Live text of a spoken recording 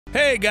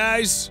Hey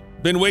guys!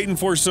 Been waiting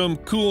for some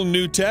cool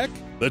new tech?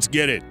 Let's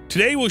get it.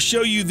 Today we'll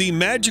show you the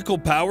magical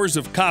powers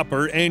of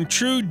copper and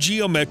true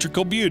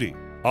geometrical beauty.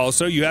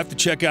 Also, you have to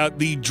check out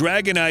the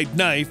dragon-eyed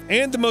knife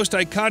and the most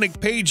iconic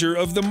pager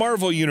of the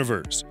Marvel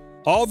Universe.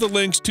 All the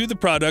links to the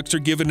products are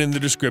given in the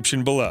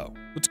description below.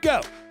 Let's go!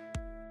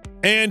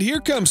 And here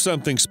comes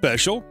something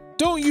special.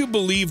 Don't you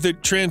believe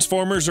that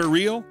Transformers are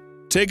real?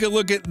 Take a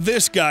look at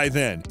this guy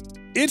then.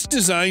 It's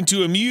designed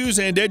to amuse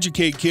and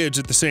educate kids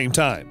at the same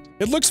time.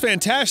 It looks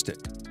fantastic.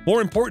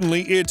 More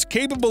importantly, it's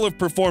capable of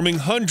performing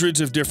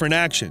hundreds of different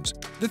actions.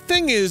 The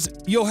thing is,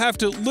 you'll have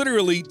to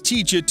literally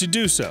teach it to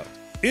do so.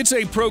 It's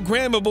a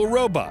programmable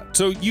robot,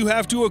 so you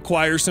have to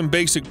acquire some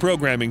basic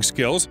programming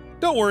skills.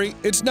 Don't worry,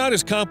 it's not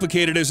as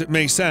complicated as it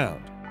may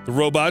sound. The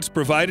robot's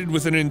provided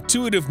with an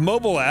intuitive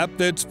mobile app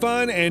that's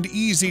fun and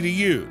easy to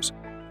use.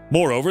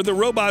 Moreover, the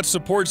robot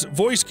supports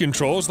voice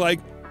controls like,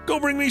 "Go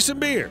bring me some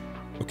beer."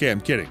 Okay,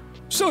 I'm kidding.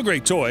 Still a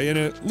great toy and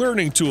a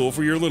learning tool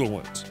for your little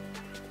ones.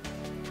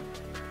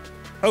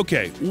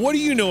 Okay, what do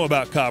you know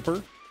about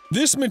copper?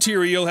 This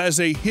material has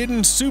a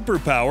hidden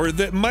superpower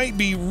that might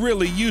be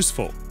really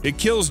useful. It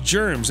kills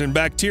germs and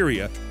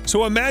bacteria,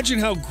 so imagine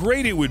how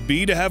great it would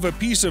be to have a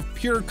piece of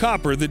pure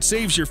copper that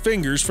saves your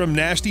fingers from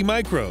nasty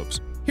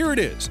microbes. Here it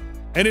is,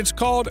 and it's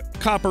called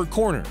Copper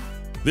Corner.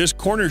 This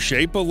corner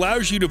shape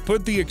allows you to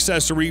put the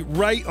accessory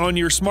right on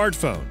your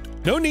smartphone.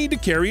 No need to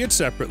carry it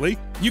separately.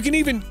 You can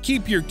even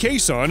keep your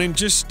case on and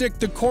just stick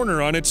the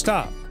corner on its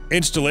top.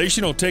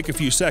 Installation will take a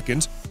few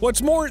seconds.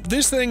 What's more,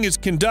 this thing is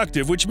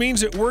conductive, which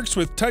means it works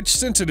with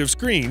touch-sensitive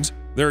screens.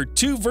 There are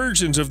two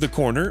versions of the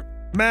corner,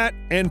 matte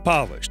and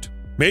polished.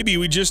 Maybe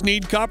we just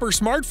need copper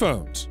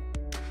smartphones.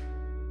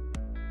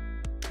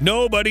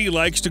 Nobody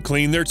likes to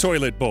clean their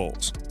toilet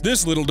bowls.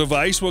 This little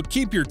device will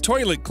keep your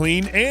toilet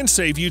clean and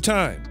save you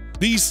time.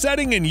 The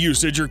setting and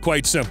usage are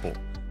quite simple.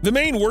 The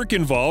main work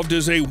involved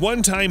is a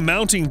one-time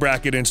mounting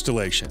bracket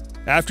installation.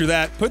 After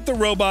that, put the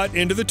robot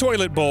into the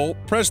toilet bowl,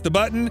 press the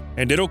button,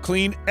 and it'll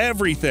clean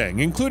everything,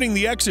 including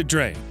the exit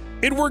drain.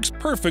 It works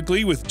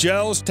perfectly with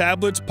gels,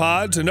 tablets,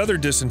 pods, and other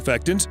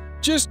disinfectants.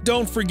 Just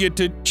don't forget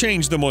to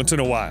change them once in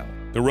a while.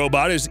 The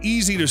robot is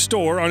easy to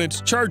store on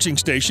its charging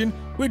station,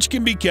 which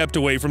can be kept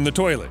away from the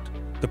toilet.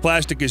 The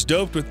plastic is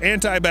doped with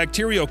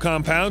antibacterial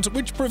compounds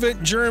which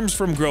prevent germs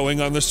from growing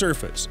on the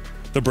surface.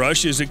 The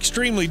brush is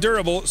extremely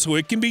durable, so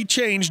it can be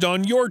changed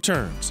on your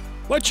terms.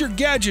 Let your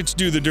gadgets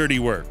do the dirty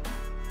work.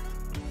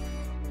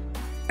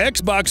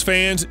 Xbox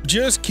fans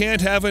just can't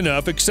have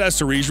enough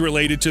accessories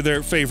related to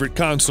their favorite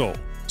console.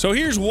 So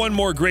here's one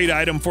more great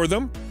item for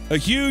them: a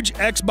huge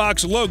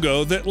Xbox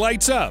logo that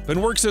lights up and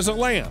works as a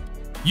lamp.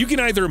 You can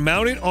either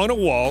mount it on a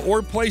wall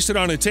or place it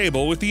on a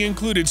table with the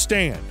included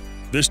stand.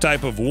 This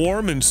type of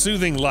warm and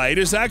soothing light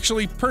is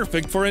actually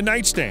perfect for a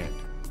nightstand.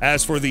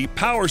 As for the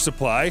power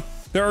supply,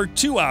 there are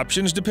two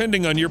options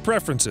depending on your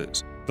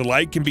preferences. The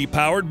light can be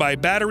powered by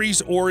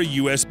batteries or a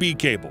USB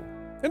cable.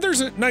 And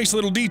there's a nice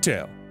little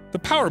detail. The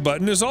power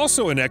button is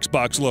also an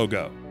Xbox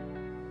logo.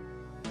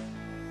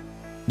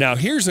 Now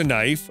here's a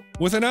knife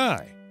with an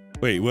eye.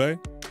 Wait, what?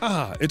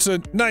 It's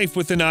a knife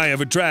with an eye of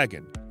a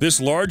dragon.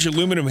 This large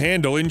aluminum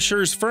handle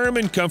ensures firm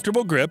and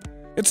comfortable grip.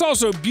 It's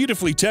also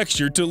beautifully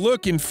textured to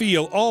look and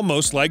feel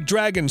almost like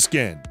dragon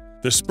skin.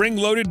 The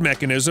spring-loaded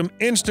mechanism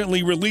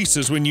instantly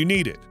releases when you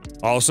need it.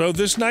 Also,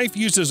 this knife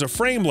uses a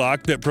frame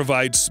lock that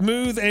provides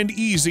smooth and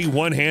easy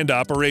one-hand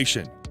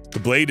operation. The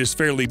blade is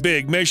fairly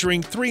big,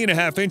 measuring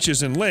 3.5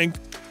 inches in length,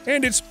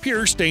 and it's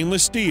pure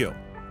stainless steel.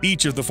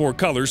 Each of the 4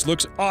 colors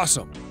looks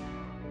awesome.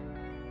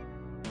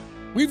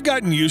 We've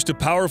gotten used to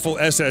powerful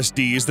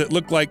SSDs that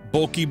look like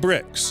bulky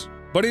bricks,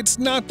 but it's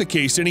not the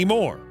case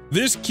anymore.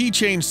 This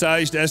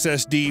keychain-sized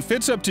SSD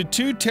fits up to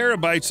 2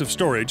 terabytes of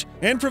storage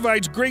and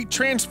provides great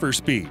transfer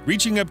speed,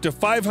 reaching up to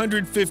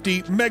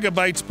 550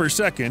 megabytes per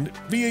second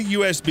via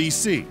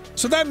USB-C.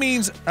 So that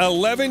means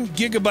 11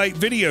 gigabyte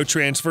video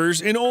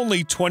transfers in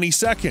only 20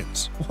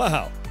 seconds.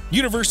 Wow!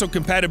 Universal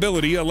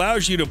compatibility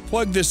allows you to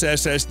plug this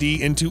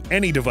SSD into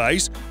any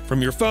device,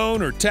 from your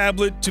phone or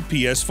tablet to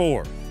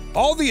PS4.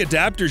 All the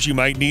adapters you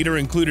might need are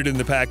included in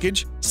the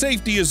package.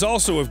 Safety is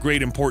also of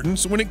great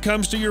importance when it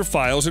comes to your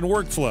files and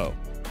workflow.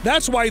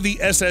 That's why the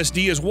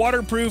SSD is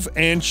waterproof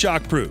and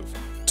shockproof.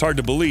 It's hard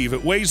to believe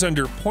it weighs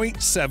under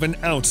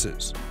 0.7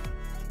 ounces.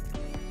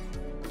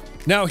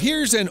 Now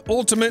here's an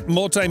ultimate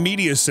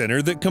multimedia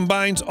center that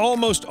combines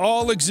almost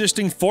all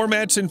existing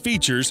formats and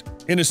features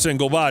in a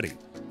single body.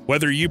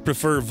 Whether you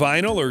prefer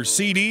vinyl or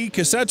CD,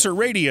 cassettes or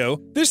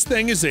radio, this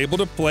thing is able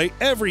to play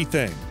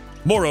everything.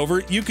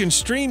 Moreover, you can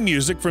stream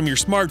music from your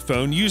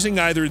smartphone using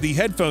either the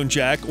headphone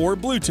jack or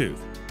Bluetooth,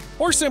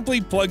 or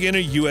simply plug in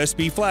a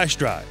USB flash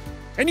drive.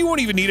 And you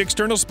won't even need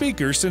external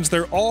speakers since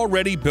they're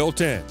already built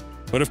in.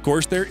 But of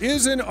course, there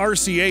is an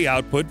RCA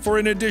output for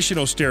an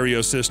additional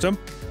stereo system.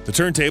 The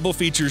turntable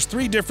features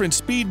 3 different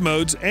speed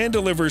modes and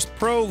delivers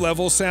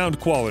pro-level sound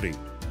quality.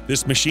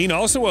 This machine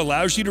also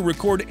allows you to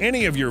record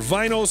any of your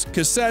vinyls,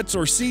 cassettes,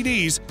 or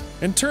CDs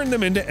and turn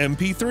them into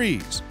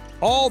MP3s.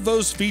 All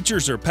those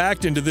features are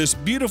packed into this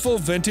beautiful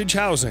vintage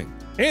housing.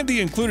 and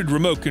the included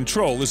remote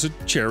control is a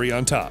cherry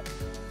on top.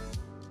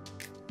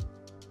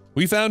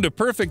 We found a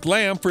perfect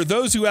lamp for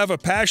those who have a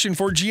passion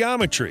for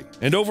geometry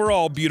and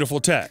overall beautiful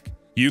tech.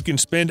 You can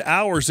spend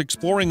hours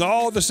exploring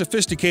all the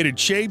sophisticated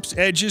shapes,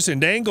 edges,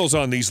 and angles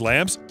on these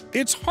lamps.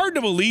 It's hard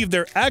to believe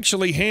they're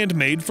actually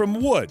handmade from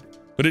wood.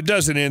 But it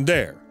doesn't end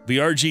there. The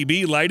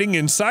RGB lighting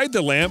inside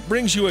the lamp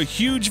brings you a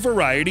huge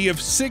variety of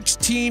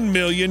 16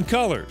 million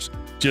colors.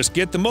 Just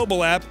get the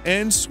mobile app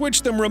and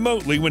switch them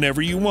remotely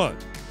whenever you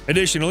want.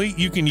 Additionally,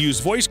 you can use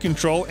voice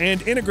control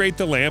and integrate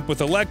the lamp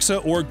with Alexa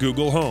or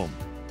Google Home.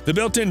 The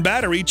built-in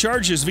battery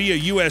charges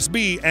via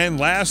USB and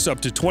lasts up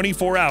to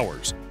 24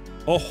 hours.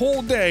 A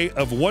whole day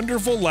of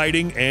wonderful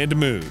lighting and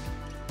mood.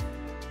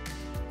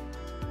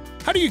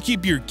 How do you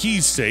keep your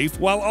keys safe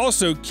while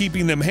also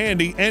keeping them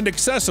handy and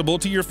accessible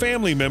to your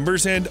family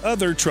members and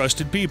other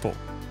trusted people?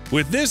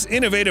 With this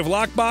innovative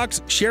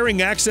lockbox,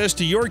 sharing access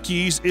to your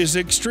keys is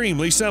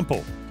extremely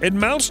simple. It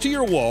mounts to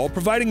your wall,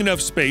 providing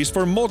enough space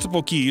for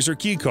multiple keys or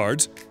key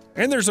cards,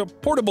 and there's a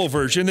portable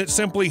version that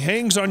simply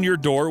hangs on your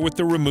door with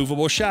the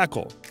removable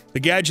shackle. The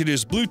gadget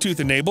is Bluetooth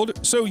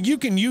enabled, so you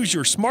can use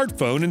your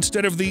smartphone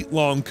instead of the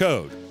long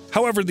code.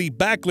 However, the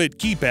backlit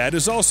keypad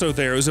is also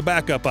there as a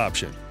backup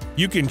option.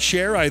 You can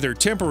share either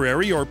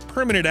temporary or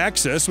permanent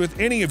access with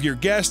any of your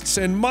guests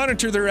and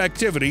monitor their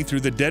activity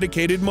through the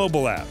dedicated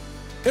mobile app.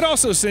 It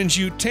also sends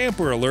you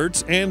tamper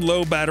alerts and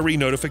low battery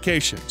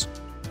notifications.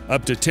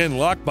 Up to 10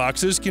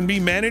 lockboxes can be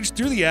managed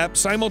through the app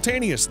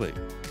simultaneously.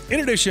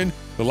 In addition,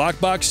 the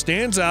lockbox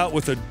stands out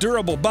with a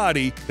durable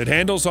body that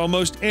handles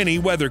almost any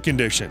weather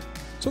condition,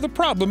 so the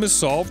problem is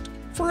solved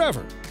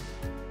forever.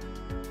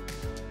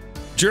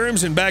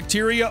 Germs and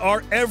bacteria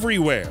are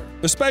everywhere,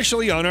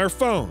 especially on our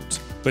phones.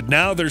 But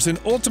now there's an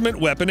ultimate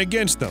weapon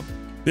against them.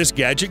 This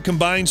gadget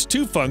combines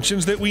two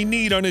functions that we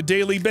need on a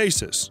daily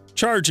basis: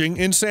 charging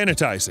and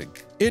sanitizing.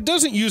 It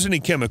doesn't use any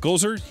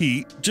chemicals or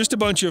heat, just a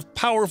bunch of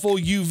powerful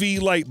UV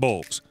light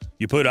bulbs.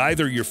 You put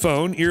either your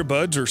phone,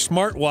 earbuds, or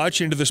smartwatch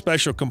into the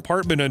special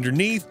compartment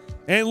underneath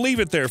and leave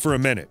it there for a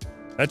minute.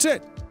 That's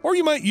it. Or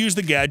you might use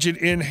the gadget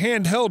in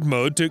handheld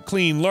mode to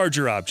clean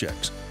larger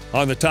objects.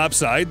 On the top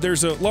side,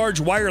 there's a large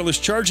wireless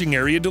charging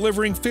area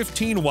delivering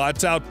 15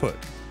 watts output.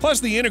 Plus,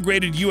 the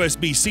integrated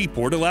USB-C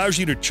port allows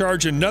you to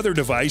charge another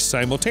device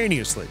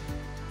simultaneously.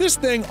 This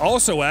thing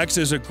also acts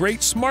as a great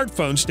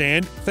smartphone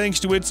stand thanks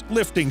to its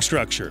lifting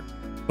structure.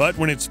 But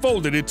when it's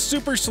folded, it's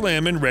super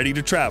slim and ready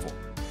to travel.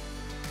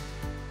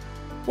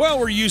 Well,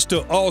 we're used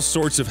to all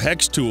sorts of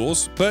hex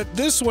tools, but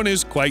this one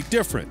is quite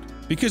different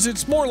because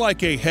it's more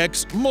like a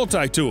hex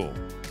multi-tool.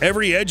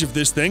 Every edge of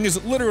this thing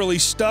is literally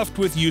stuffed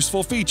with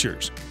useful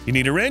features. You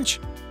need a wrench?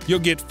 You'll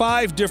get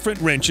 5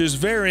 different wrenches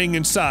varying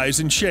in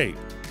size and shape.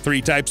 3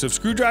 types of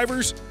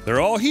screwdrivers? They're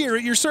all here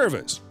at your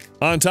service.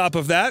 On top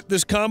of that,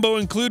 this combo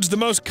includes the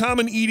most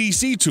common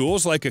EDC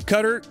tools like a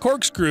cutter,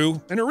 corkscrew,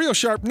 and a real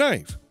sharp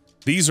knife.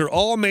 These are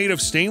all made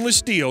of stainless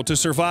steel to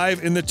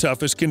survive in the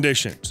toughest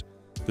conditions.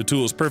 The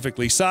tool is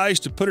perfectly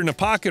sized to put in a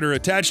pocket or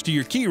attached to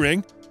your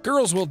keyring.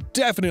 Girls will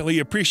definitely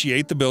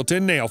appreciate the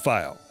built-in nail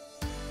file.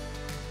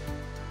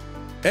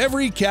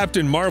 Every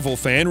Captain Marvel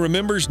fan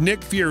remembers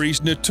Nick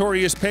Fury's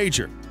notorious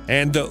pager,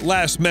 and the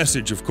last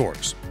message, of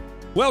course.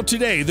 Well,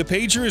 today, the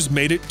pager has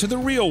made it to the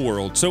real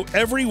world, so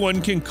everyone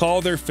can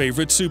call their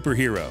favorite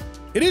superhero.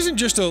 It isn't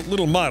just a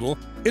little model,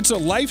 it's a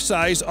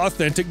life-size,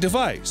 authentic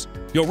device.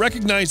 You'll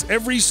recognize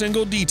every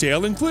single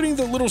detail, including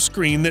the little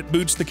screen that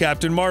boots the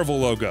Captain Marvel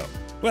logo.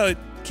 Well, it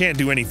can't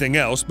do anything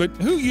else, but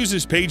who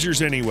uses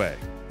pagers anyway?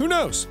 Who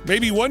knows?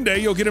 Maybe one day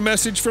you'll get a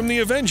message from the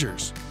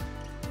Avengers.